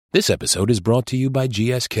This episode is brought to you by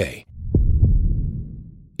GSK.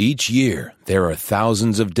 Each year, there are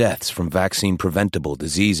thousands of deaths from vaccine-preventable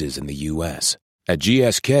diseases in the U.S. At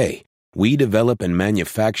GSK, we develop and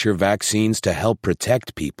manufacture vaccines to help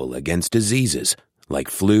protect people against diseases like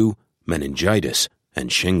flu, meningitis,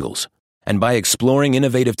 and shingles. And by exploring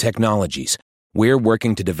innovative technologies, we're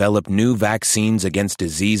working to develop new vaccines against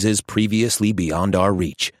diseases previously beyond our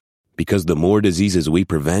reach. Because the more diseases we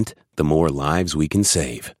prevent, the more lives we can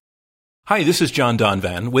save. Hi, this is John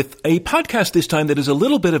Donvan with a podcast this time that is a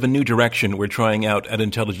little bit of a new direction we're trying out at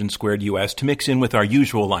Intelligence Squared US to mix in with our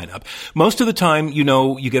usual lineup. Most of the time,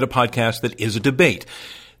 you get a podcast that is a debate.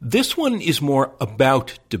 This one is more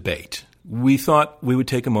about debate. We thought we would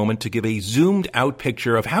take a moment to give a zoomed-out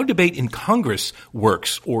picture of how debate in Congress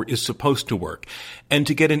works or is supposed to work, and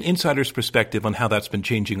to get an insider's perspective on how that's been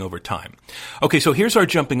changing over time. Okay, so here's our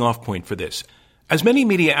jumping-off point for this. As many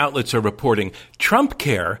media outlets are reporting, Trump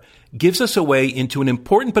Care gives us a way into an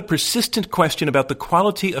important but persistent question about the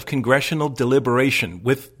quality of congressional deliberation,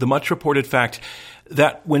 with the much-reported fact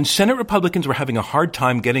that when Senate Republicans were having a hard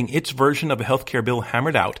time getting its version of a health care bill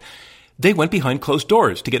hammered out, they went behind closed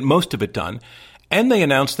doors to get most of it done, and they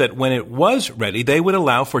announced that when it was ready, they would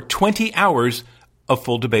allow for 20 hours of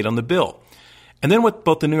full debate on the bill. And then what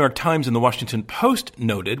both the New York Times and the Washington Post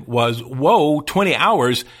noted was, 20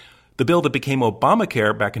 hours? The bill that became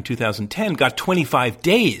Obamacare back in 2010 got 25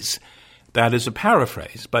 days. That is a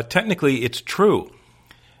paraphrase, but technically it's true.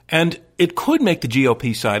 And it could make the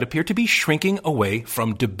GOP side appear to be shrinking away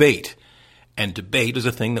from debate. And debate is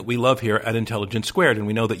a thing that we love here at Intelligence Squared, and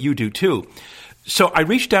we know that you do too. So I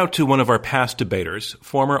reached out to one of our past debaters,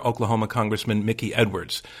 former Oklahoma Congressman Mickey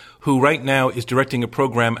Edwards, who right now is directing a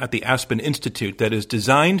program at the Aspen Institute that is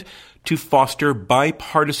designed to foster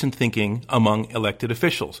bipartisan thinking among elected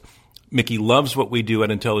officials. Mickey loves what we do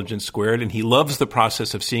at Intelligence Squared, and he loves the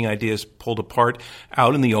process of seeing ideas pulled apart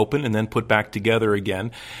out in the open and then put back together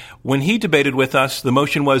again. When he debated with us, the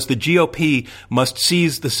motion was the GOP must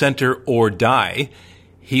seize the center or die.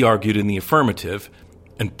 He argued in the affirmative,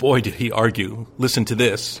 and boy, did he argue. Listen to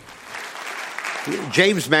this.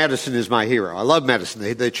 James Madison is my hero. I love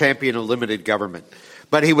Madison, the champion of limited government.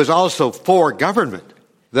 But he was also for government.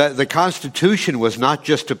 The Constitution was not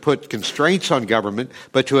just to put constraints on government,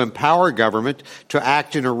 but to empower government to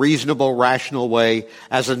act in a reasonable, rational way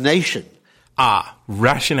as a nation.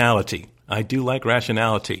 Rationality. I do like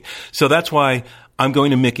rationality. So that's why I'm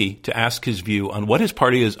going to Mickey to ask his view on what his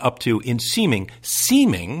party is up to in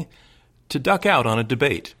seeming to duck out on a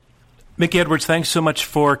debate. Mickey Edwards, thanks so much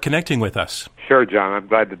for connecting with us. Sure, John. I'm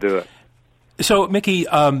glad to do it. So, Mickey,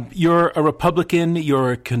 you're a Republican,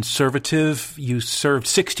 you're a conservative, you served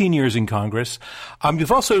 16 years in Congress.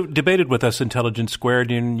 You've also debated with us Intelligence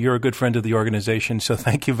Squared, and you're a good friend of the organization, so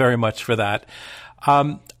thank you very much for that.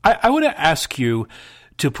 I want to ask you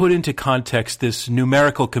to put into context this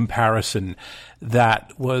numerical comparison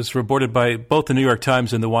that was reported by both the New York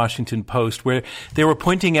Times and the Washington Post, where they were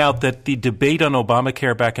pointing out that the debate on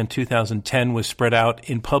Obamacare back in 2010 was spread out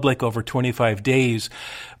in public over 25 days,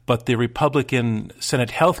 but the Republican Senate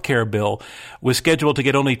health care bill was scheduled to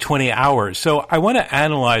get only 20 hours. So I want to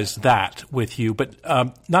analyze that with you, but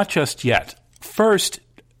not just yet. First,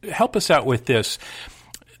 help us out with this.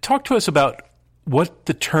 Talk to us about what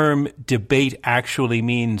the term debate actually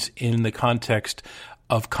means in the context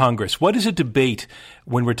of Congress. What is a debate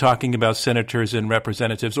when we're talking about senators and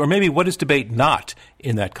representatives? Or maybe what is debate not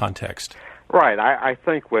in that context? Right. I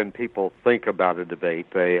think when people think about a debate,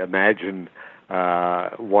 they imagine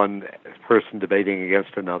one person debating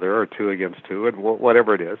against another or two against two, and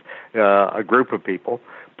whatever it is, a group of people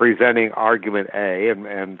presenting argument A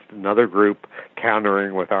and another group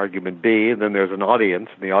countering with argument B, and then there's an audience,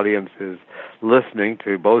 and the audience is listening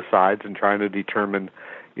to both sides and trying to determine,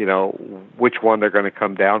 which one they're going to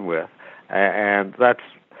come down with. And that's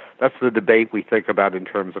the debate we think about in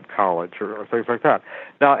terms of college or things like that.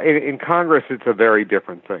 Now, in Congress, it's a very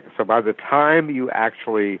different thing. So by the time you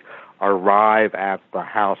actually arrive at the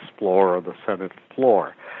House floor or the Senate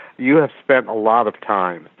floor, you have spent a lot of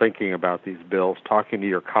time thinking about these bills, talking to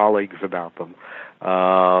your colleagues about them,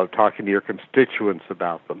 talking to your constituents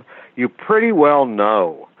about them. You pretty well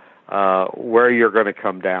know where you're going to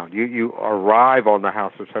come down. You arrive on the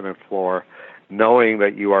House or Senate floor knowing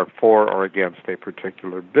that you are for or against a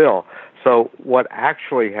particular bill. So what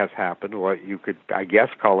actually has happened, what you could, I guess,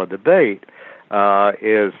 call a debate,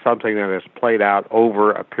 is something that has played out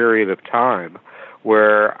over a period of time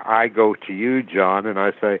where I go to you, John, and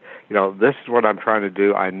I say, this is what I'm trying to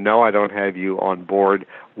do. I know I don't have you on board.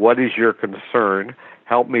 What is your concern?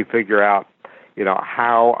 Help me figure out,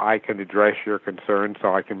 how I can address your concerns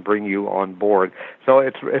so I can bring you on board. So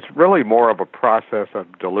it's really more of a process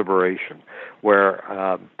of deliberation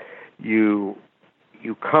where you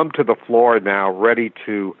come to the floor now ready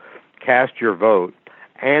to cast your vote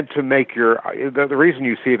and to make the reason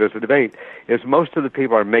you see it as a debate is most of the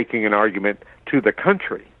people are making an argument to the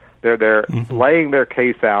country. They're laying their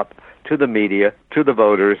case out to the media, to the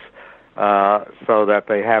voters, so that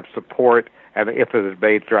they have support. And if the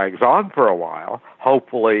debate drags on for a while,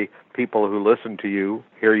 hopefully people who listen to you,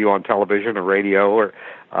 hear you on television or radio, or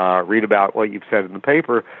read about what you've said in the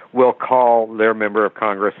paper, will call their member of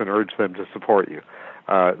Congress and urge them to support you.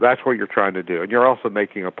 That's what you're trying to do. And you're also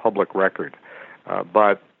making a public record.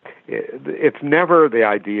 But it's never the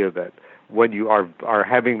idea that when you are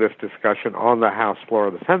having this discussion on the House floor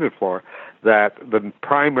or the Senate floor, that the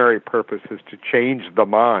primary purpose is to change the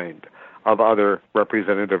mind of other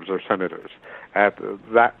representatives or senators.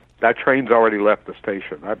 That train's already left the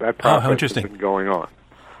station. That process has been going on.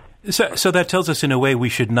 So that tells us, in a way, we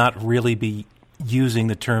should not really be using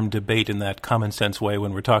the term debate in that common sense way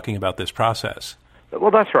when we're talking about this process.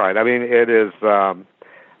 Well, that's right. I mean, it is. There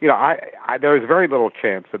is very little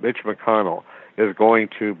chance that Mitch McConnell is going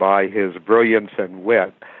to, by his brilliance and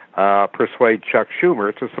wit, persuade Chuck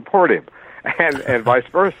Schumer to support him, and vice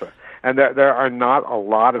versa. And there are not a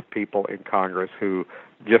lot of people in Congress who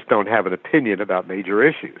just don't have an opinion about major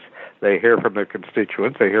issues. They hear from their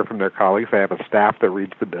constituents, they hear from their colleagues, they have a staff that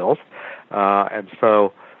reads the bills, and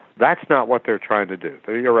so that's not what they're trying to do.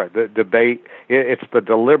 You're right. The debate, it's the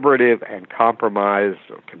deliberative and compromise,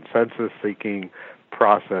 consensus-seeking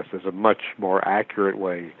process is a much more accurate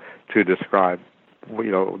way to describe,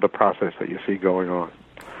 the process that you see going on.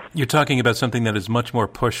 You're talking about something that is much more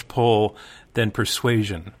push-pull than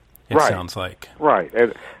persuasion. It sounds like. Right.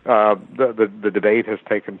 And the debate has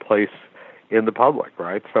taken place in the public,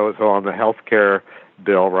 right? So on the health care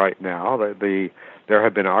bill right now, there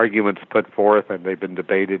have been arguments put forth, and they've been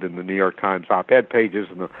debated in the New York Times op-ed pages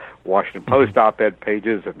and the Washington Post op-ed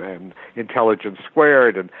pages and Intelligence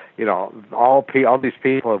Squared, and all these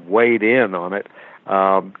people have weighed in on it,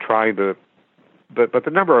 trying to. But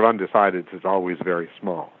the number of undecideds is always very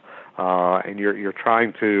small, and you're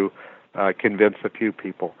trying to convince a few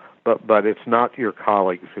people. But it's not your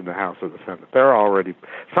colleagues in the House or the Senate. They're already.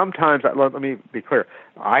 Sometimes, let me be clear.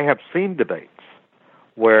 I have seen debates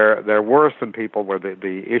where there were some people where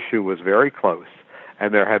the issue was very close,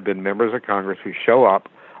 and there have been members of Congress who show up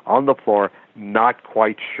on the floor not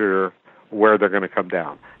quite sure where they're going to come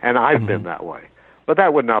down. And I've been that way. But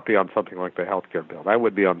that would not be on something like the health care bill. That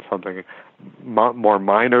would be on something more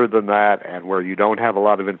minor than that, and where you don't have a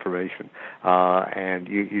lot of information, and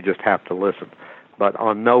you just have to listen. But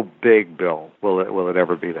on no big bill will it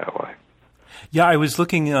ever be that way. Yeah, I was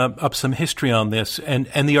looking up some history on this, and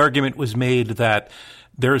the argument was made that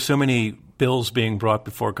there are so many bills being brought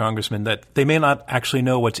before congressmen that they may not actually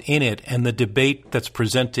know what's in it, and the debate that's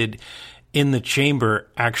presented in the chamber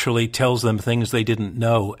actually tells them things they didn't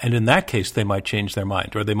know, and in that case they might change their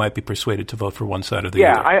mind, or they might be persuaded to vote for one side or the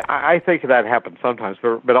other. Yeah, I think that happens sometimes,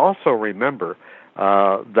 but also remember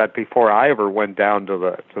that before I ever went down to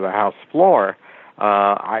the House floor,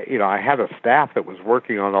 I had a staff that was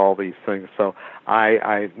working on all these things, so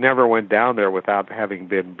I never went down there without having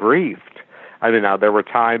been briefed. I mean, now there were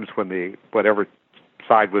times when whatever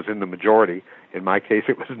side was in the majority, in my case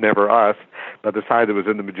it was never us, but the side that was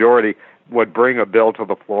in the majority would bring a bill to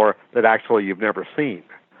the floor that actually you've never seen,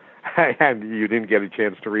 and you didn't get a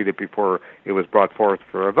chance to read it before it was brought forth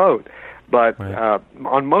for a vote. But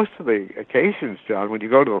on most of the occasions, John, when you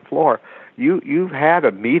go to the floor, you've had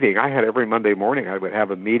a meeting. I had every Monday morning, I would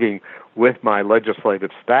have a meeting with my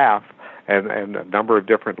legislative staff and a number of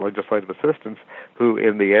different legislative assistants who,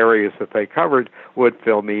 in the areas that they covered, would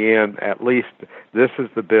fill me in. At least this is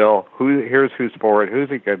the bill. Here's who's for it.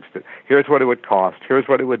 Who's against it. Here's what it would cost. Here's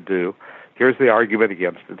what it would do. Here's the argument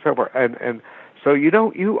against it, and so forth. And so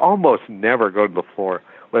you almost never go to the floor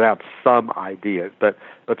without some idea. But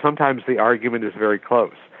sometimes the argument is very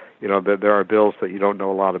close. That there are bills that you don't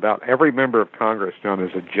know a lot about. Every member of Congress, John,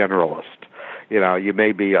 is a generalist. You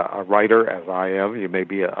may be a writer, as I am. You may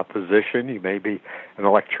be a physician. You may be an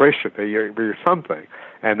electrician. You're something.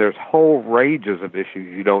 And there's whole ranges of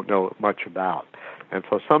issues you don't know much about. And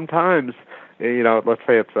so sometimes, let's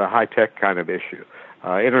say it's a high-tech kind of issue,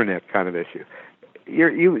 internet kind of issue.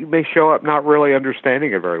 You may show up not really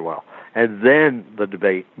understanding it very well. And then the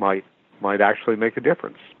debate might actually make a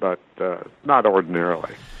difference, but not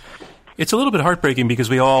ordinarily. It's a little bit heartbreaking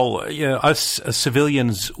because we all, us as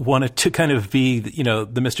civilians, wanted to kind of be, the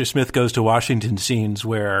Mr. Smith Goes to Washington scenes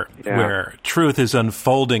where truth is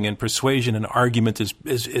unfolding and persuasion and argument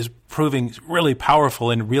is proving really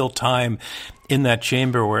powerful in real time in that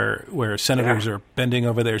chamber where senators are bending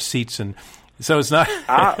over their seats. And so it's not.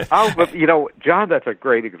 But John, that's a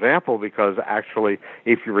great example because actually,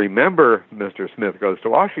 if you remember Mr. Smith Goes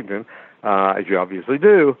to Washington, as you obviously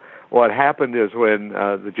do, what happened is when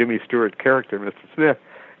the Jimmy Stewart character, Mr. Smith,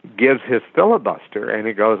 gives his filibuster and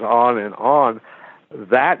it goes on,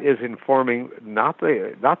 that is informing not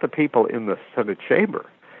the people in the Senate chamber,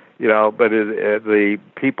 but the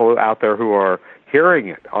people out there who are hearing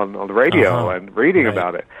it on the radio and reading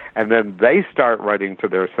about it. And then they start writing to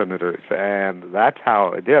their senators, and that's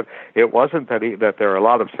how it did. It wasn't that there are a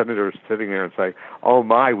lot of senators sitting there and saying, "Oh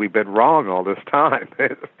my, we've been wrong all this time."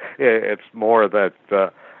 It's more that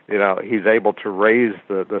he's able to raise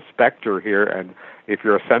the specter here, and if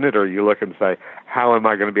you're a senator, you look and say, "How am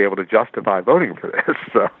I going to be able to justify voting for this?"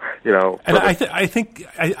 So, And I think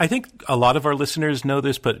a lot of our listeners know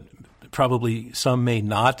this, but probably some may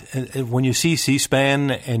not. When you see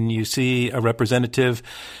C-SPAN and you see a representative,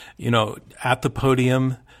 at the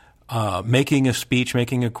podium, making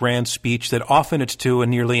a grand speech, that often it's to a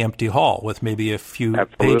nearly empty hall with maybe a few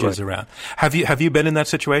pages around. Have you been in that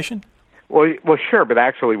situation? Well, sure, but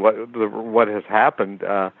actually, what has happened,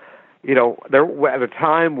 there at a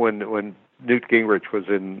time when Newt Gingrich was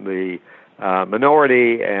in the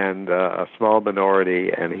minority and a small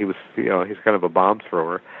minority, and he was, he's kind of a bomb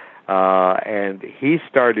thrower, and he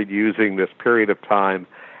started using this period of time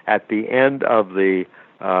at the end of the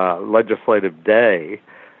legislative day,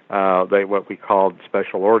 what we called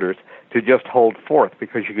special orders, to just hold forth,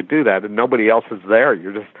 because you could do that and nobody else is there.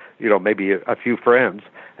 You're just, maybe a few friends,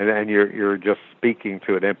 and you're just speaking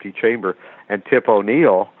to an empty chamber. And Tip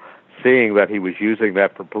O'Neill, seeing that he was using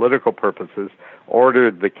that for political purposes,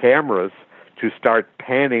 ordered the cameras to start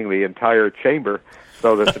panning the entire chamber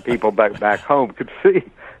so that the people back home could see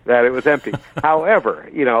that it was empty. However,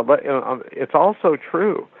 it's also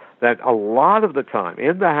true that a lot of the time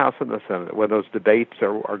in the House and the Senate, when those debates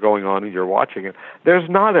are going on and you're watching it, there's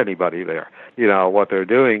not anybody there. What they're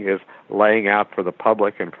doing is laying out for the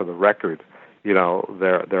public and for the record,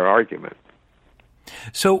 their argument.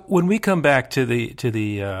 So when we come back to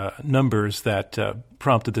the numbers that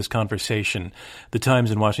prompted this conversation, the Times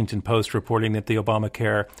and Washington Post reporting that the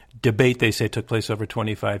Obamacare debate, they say, took place over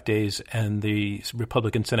 25 days, and the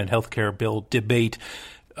Republican Senate health care bill debate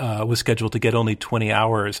was scheduled to get only 20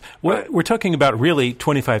 hours. We're talking about really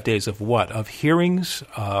 25 days of what? Of hearings,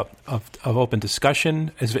 of open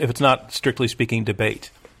discussion, if it's not strictly speaking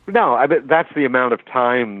debate? No, I mean, that's the amount of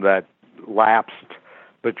time that lapsed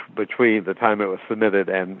between the time it was submitted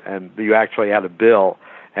and you actually had a bill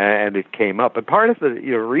and it came up. And part of the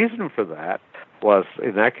reason for that was,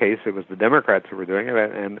 in that case, it was the Democrats who were doing it,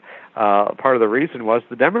 and part of the reason was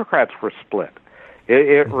the Democrats were split.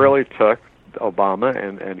 It really took Obama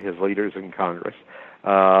and his leaders in Congress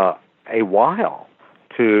a while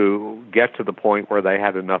to get to the point where they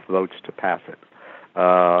had enough votes to pass it,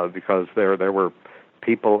 because there were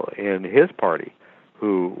people in his party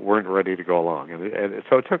who weren't ready to go along, and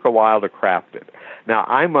so it took a while to craft it. Now,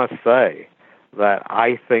 I must say that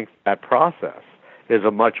I think that process is a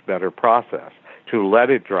much better process, to let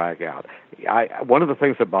it drag out. One of the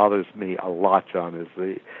things that bothers me a lot, John, is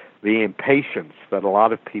the impatience that a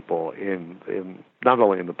lot of people in not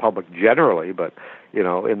only in the public generally, but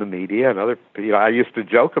in the media and other. I used to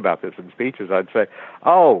joke about this in speeches. I'd say,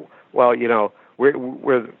 "Oh, well,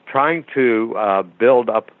 we're trying to build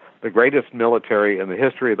up the greatest military in the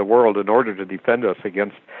history of the world in order to defend us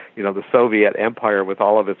against, the Soviet Empire with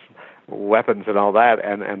all of its weapons and all that,"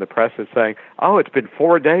 and the press is saying, "Oh, it's been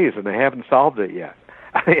 4 days and they haven't solved it yet."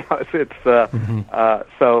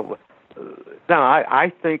 So. No,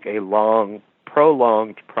 I think a long,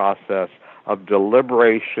 prolonged process of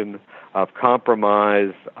deliberation, of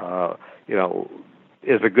compromise,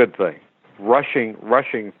 is a good thing.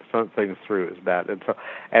 Rushing some things through is bad,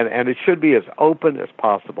 and it should be as open as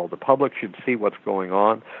possible. The public should see what's going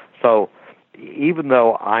on. So, even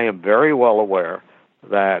though I am very well aware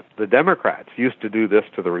that the Democrats used to do this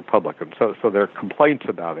to the Republicans, so their complaints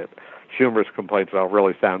about it, Schumer's complaints,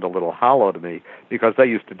 really sound a little hollow to me, because they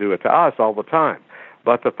used to do it to us all the time.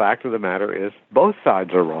 But the fact of the matter is, both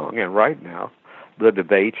sides are wrong, and right now, the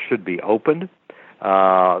debate should be open,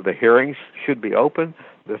 the hearings should be open,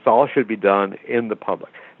 this all should be done in the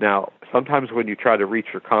public. Now, sometimes when you try to reach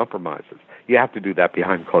your compromises, you have to do that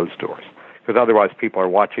behind closed doors, because otherwise people are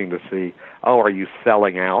watching to see, are you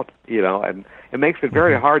selling out, and it makes it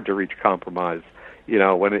very hard to reach compromise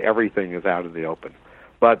when everything is out in the open.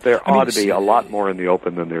 But there ought to be a lot more in the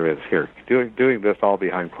open than there is here. Doing this all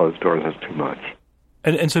behind closed doors is too much.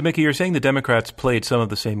 And so, Mickey, you're saying the Democrats played some of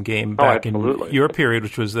the same game back in your period,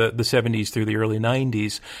 which was the 70s through the early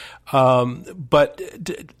 90s. But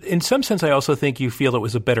in some sense, I also think you feel it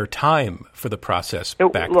was a better time for the process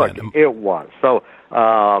back then. It was. So,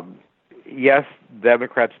 yes,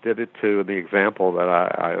 Democrats did it too. The example that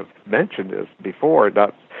I've mentioned is before.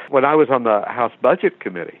 When I was on the House Budget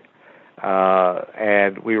Committee,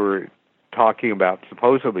 and we were talking about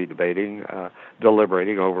supposedly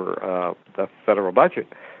deliberating over the federal budget.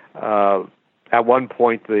 At one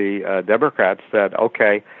point, the Democrats said,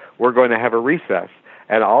 okay, we're going to have a recess.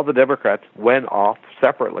 And all the Democrats went off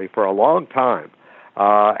separately for a long time.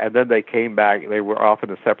 And then they came back. They were off in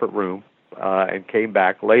a separate room and came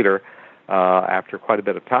back later after quite a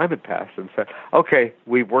bit of time had passed and said, okay,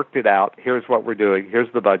 we've worked it out. Here's what we're doing.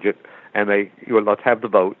 Here's the budget. And let's have the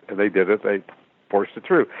vote. And they did it. They forced it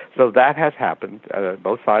through. So that has happened.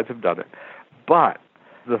 Both sides have done it. But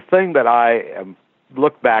the thing that I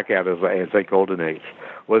look back at as a golden age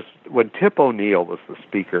was when Tip O'Neill was the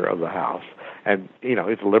Speaker of the House. And, he's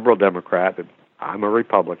a liberal Democrat, and I'm a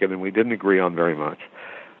Republican, and we didn't agree on very much.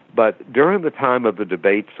 But during the time of the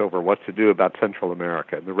debates over what to do about Central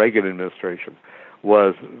America, the Reagan administration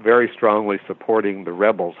was very strongly supporting the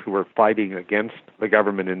rebels who were fighting against the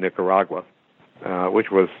government in Nicaragua,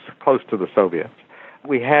 which was close to the Soviets.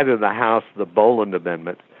 We had in the House the Boland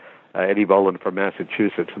Amendment, Eddie Boland from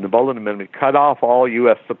Massachusetts, and the Boland Amendment cut off all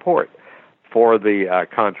U.S. support for the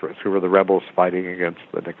Contras, who were the rebels fighting against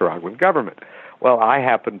the Nicaraguan government. Well, I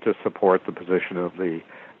happened to support the position of the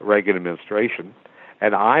Reagan administration,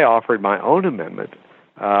 and I offered my own amendment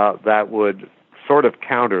that would sort of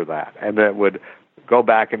counter that, and that would go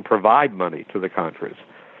back and provide money to the Contras.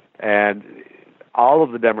 And all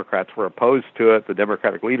of the Democrats were opposed to it. The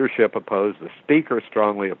Democratic leadership opposed. The Speaker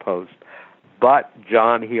strongly opposed. But,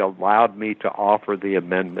 John, he allowed me to offer the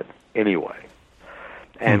amendment anyway.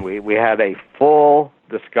 And we had a full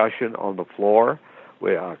discussion on the floor,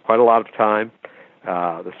 quite a lot of time.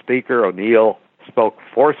 The Speaker, O'Neill, spoke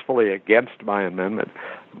forcefully against my amendment.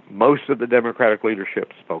 Most of the Democratic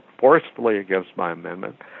leadership spoke forcefully against my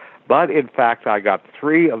amendment. But, in fact, I got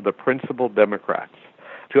 3 of the principal Democrats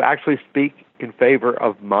to actually speak in favor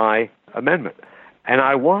of my amendment. And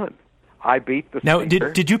I won. I beat the Speaker.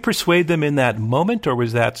 Now, did you persuade them in that moment, or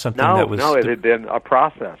was that something that was... No, it had been a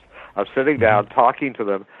process of sitting down, talking to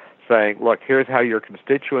them, saying, look, here's how your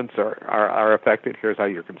constituents are affected. Here's how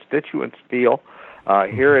your constituents feel.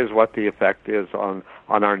 Here is what the effect is on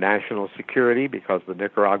our national security, because the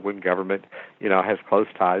Nicaraguan government, has close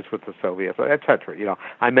ties with the Soviets, et cetera.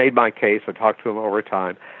 I made my case. I talked to them over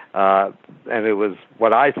time. And it was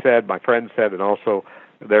what I said, my friends said, and also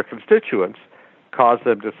their constituents caused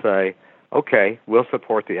them to say, okay, we'll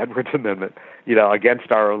support the Edwards Amendment,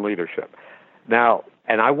 against our own leadership. Now,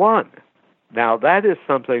 and I won. Now, that is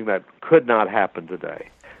something that could not happen today.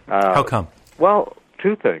 How come? Well,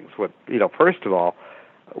 2 things. First of all,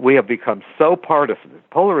 we have become so partisan.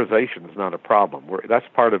 Polarization is not a problem. That's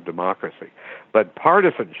part of democracy. But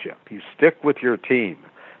partisanship, you stick with your team,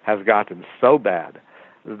 has gotten so bad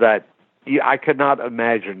that I could not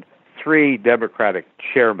imagine 3 Democratic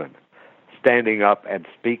chairmen standing up and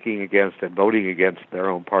speaking against and voting against their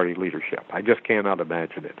own party leadership. I just cannot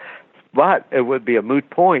imagine it. But it would be a moot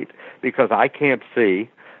point, because I can't see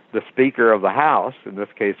the Speaker of the House, in this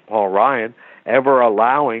case Paul Ryan, ever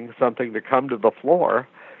allowing something to come to the floor,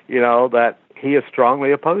 that he is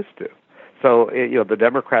strongly opposed to. So, the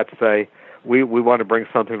Democrats say, we want to bring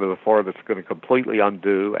something to the floor that's going to completely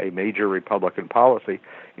undo a major Republican policy.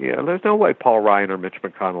 There's no way Paul Ryan or Mitch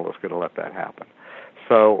McConnell is going to let that happen.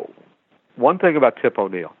 So, one thing about Tip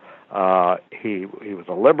O'Neill, he was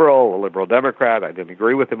a liberal Democrat. I didn't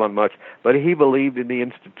agree with him on much, but he believed in the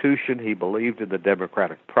institution. He believed in the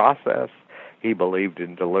democratic process. He believed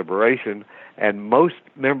in deliberation, and most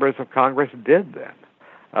members of Congress did then.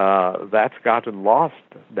 That's gotten lost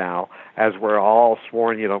now, as we're all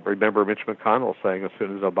sworn. Remember Mitch McConnell saying as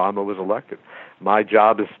soon as Obama was elected, my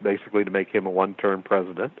job is basically to make him a one-term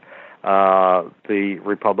president. The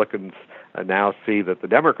Republicans now see that the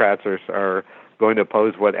Democrats are going to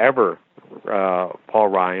oppose whatever Paul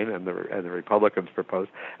Ryan and the Republicans propose.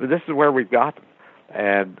 This is where we've gotten,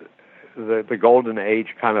 and the golden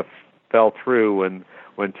age kind of fell through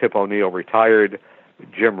when Tip O'Neill retired.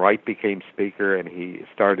 Jim Wright became Speaker, and he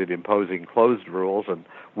started imposing closed rules and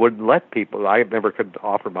wouldn't let people. I never could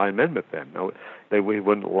offer my amendment then. No, we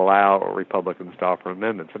wouldn't allow Republicans to offer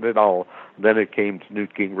amendments, and then it came to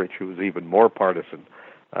Newt Gingrich, who was even more partisan,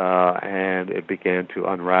 and it began to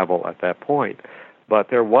unravel at that point. But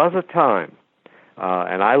there was a time,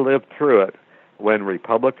 and I lived through it, when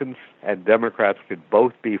Republicans and Democrats could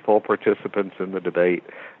both be full participants in the debate.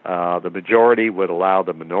 The majority would allow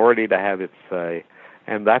the minority to have its say,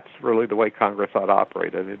 and that's really the way Congress ought to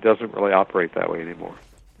operate, and it doesn't really operate that way anymore.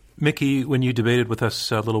 Mickey, when you debated with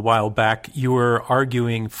us a little while back, you were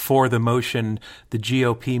arguing for the motion the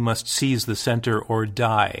GOP must seize the center or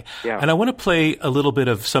die. Yeah. And I want to play a little bit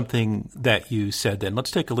of something that you said then.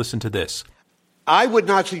 Let's take a listen to this. I would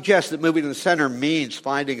not suggest that moving to the center means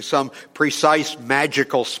finding some precise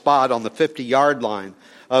magical spot on the 50-yard line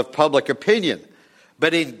of public opinion,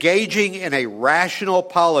 but engaging in a rational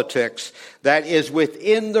politics that is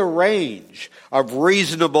within the range of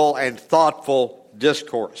reasonable and thoughtful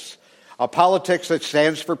discourse. A politics that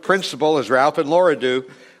stands for principle, as Ralph and Laura do,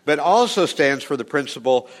 but also stands for the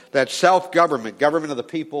principle that self-government, government of the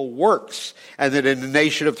people, works, and that in a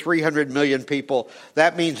nation of 300 million people,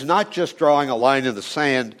 that means not just drawing a line in the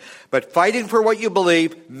sand, but fighting for what you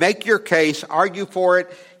believe, make your case, argue for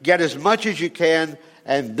it, get as much as you can,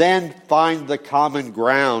 and then find the common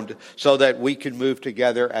ground so that we can move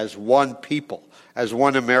together as one people, as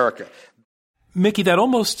one America. Mickey, that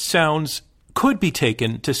almost could be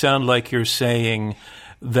taken to sound like you're saying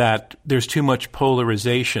that there's too much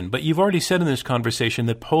polarization. But you've already said in this conversation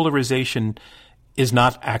that polarization is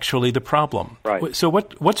not actually the problem. Right. So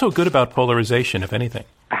what's so good about polarization, if anything?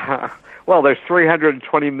 Well, there's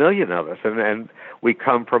 320 million of us, and we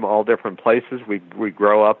come from all different places. We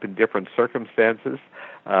grow up in different circumstances,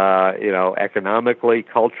 economically,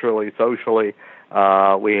 culturally, socially.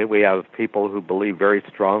 We have people who believe very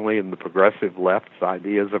strongly in the progressive left's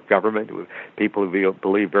ideas of government, people who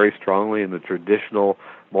believe very strongly in the traditional,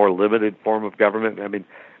 more limited form of government. I mean,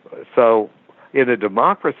 so in a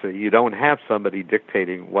democracy, you don't have somebody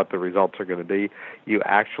dictating what the results are going to be. You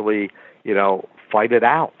actually, fight it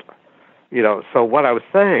out. So what I was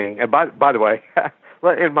saying, and by the way,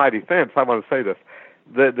 in my defense, I want to say this.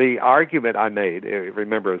 The argument I made,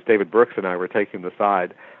 remember, as David Brooks and I were taking the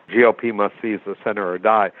side, GOP must seize the center or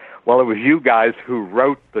die. Well, it was you guys who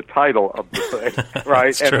wrote the title of the thing,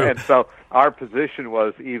 right? That's true. And so our position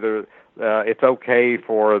was either it's okay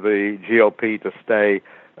for the GOP to stay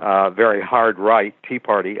very hard right, Tea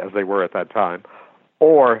Party, as they were at that time,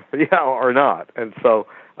 or not. And so,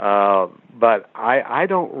 but I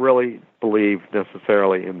don't really believe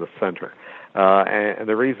necessarily in the center. And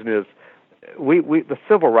the reason is, the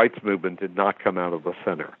civil rights movement did not come out of the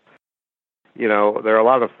center. There are a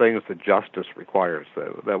lot of things that justice requires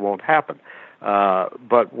that won't happen.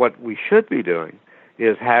 But what we should be doing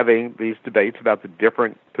is having these debates about the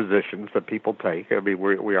different positions that people take. I mean,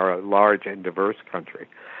 we are a large and diverse country.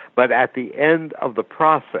 But at the end of the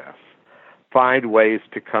process, find ways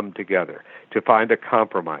to come together, to find a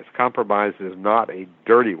compromise. Compromise is not a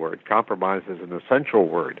dirty word. Compromise is an essential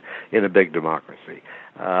word in a big democracy.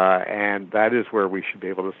 And that is where we should be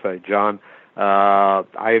able to say, John, I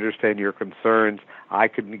understand your concerns. I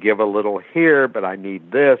can give a little here, but I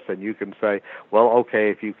need this. And you can say, well,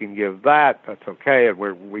 okay, if you can give that, that's okay. And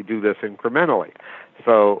we do this incrementally.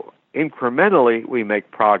 So incrementally, we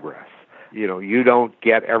make progress. You don't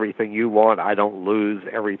get everything you want. I don't lose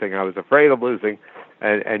everything I was afraid of losing.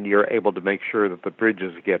 And you're able to make sure that the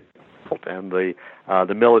bridges get built and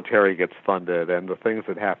the military gets funded and the things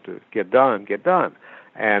that have to get done.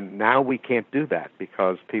 And now we can't do that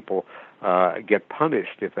because people get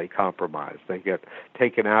punished if they compromise. They get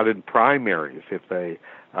taken out in primaries if they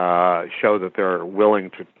show that they're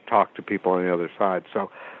willing to talk to people on the other side. So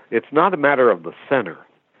it's not a matter of the center.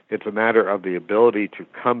 It's a matter of the ability to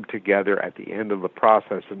come together at the end of the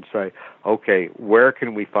process and say, okay, where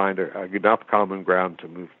can we find enough common ground to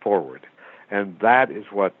move forward? And that is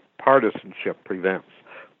what partisanship prevents.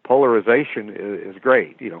 Polarization is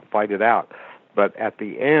great, fight it out. But at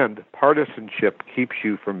the end, partisanship keeps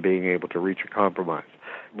you from being able to reach a compromise.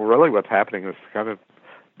 Really what's happening is kind of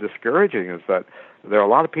discouraging is that there are a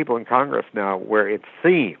lot of people in Congress now where it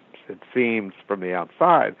seems from the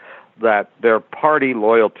outside that their party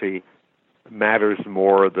loyalty matters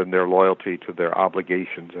more than their loyalty to their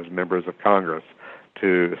obligations as members of Congress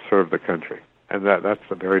to serve the country. And that's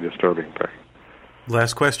a very disturbing thing.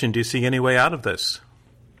 Last question. Do you see any way out of this?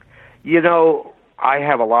 I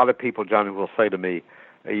have a lot of people, John, who will say to me,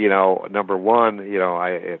 number one,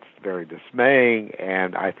 it's very dismaying,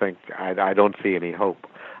 and I think I don't see any hope.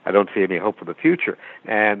 I don't see any hope for the future.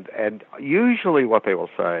 And usually what they will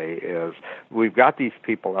say is, we've got these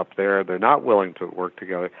people up there, they're not willing to work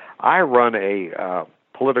together. I run a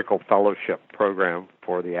political fellowship program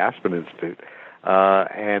for the Aspen Institute,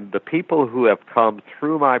 and the people who have come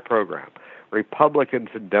through my program, Republicans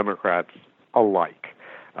and Democrats alike,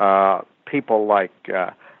 people like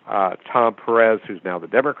Tom Perez, who's now the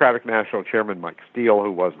Democratic National Chairman, Mike Steele,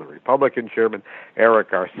 who was the Republican Chairman,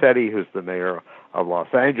 Eric Garcetti, who's the mayor of Los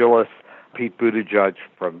Angeles, Pete Buttigieg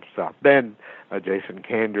from South Bend, Jason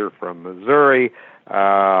Kander from Missouri,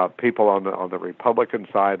 people on the Republican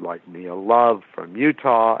side like Mia Love from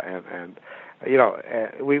Utah, and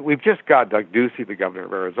we've just got Doug Ducey, the governor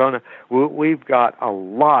of Arizona. We've got a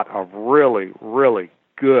lot of really, really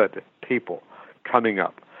good people coming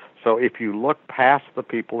up. So if you look past the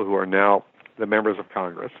people who are now the members of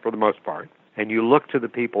Congress, for the most part, and you look to the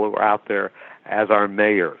people who are out there as our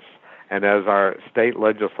mayors and as our state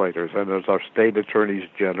legislators and as our state attorneys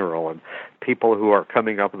general and people who are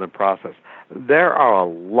coming up in the process, there are a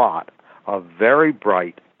lot of very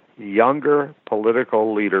bright, younger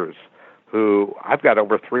political leaders who, I've got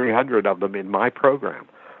over 300 of them in my program,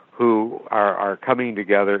 who are coming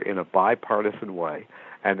together in a bipartisan way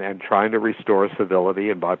and trying to restore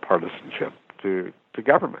civility and bipartisanship to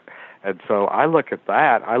government. And so I look at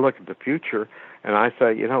that, I look at the future, and I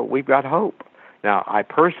say, we've got hope. Now, I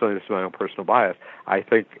personally, this is my own personal bias, I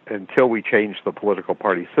think until we change the political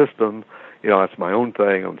party system, that's my own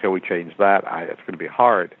thing, until we change that, it's going to be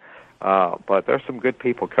hard. But there's some good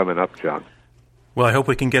people coming up, John. Well, I hope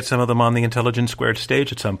we can get some of them on the Intelligence Squared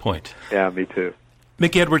stage at some point. Yeah, me too.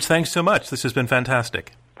 Mickey Edwards, thanks so much. This has been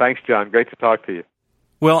fantastic. Thanks, John. Great to talk to you.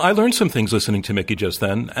 Well, I learned some things listening to Mickey just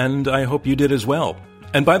then, and I hope you did as well.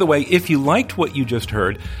 And by the way, if you liked what you just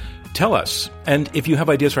heard, tell us. And if you have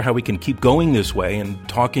ideas for how we can keep going this way and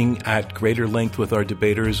talking at greater length with our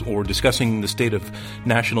debaters or discussing the state of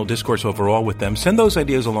national discourse overall with them, send those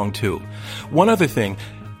ideas along too. One other thing,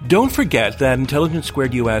 don't forget that Intelligence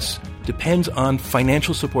Squared US depends on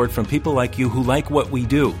financial support from people like you who like what we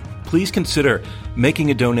do. Please consider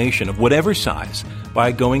making a donation of whatever size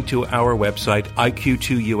by going to our website,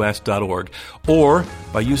 iq2us.org, or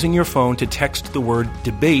by using your phone to text the word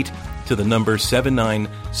debate to the number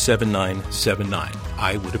 797979.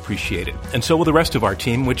 I would appreciate it. And so will the rest of our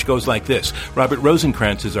team, which goes like this. Robert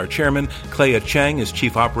Rosenkranz is our chairman. Clea Chang is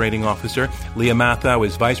chief operating officer. Leah Mathau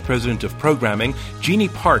is vice president of programming. Jeannie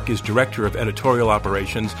Park is director of editorial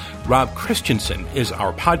operations. Rob Christensen is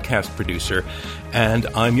our podcast producer. And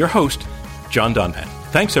I'm your host, John Donvan.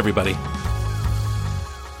 Thanks, everybody.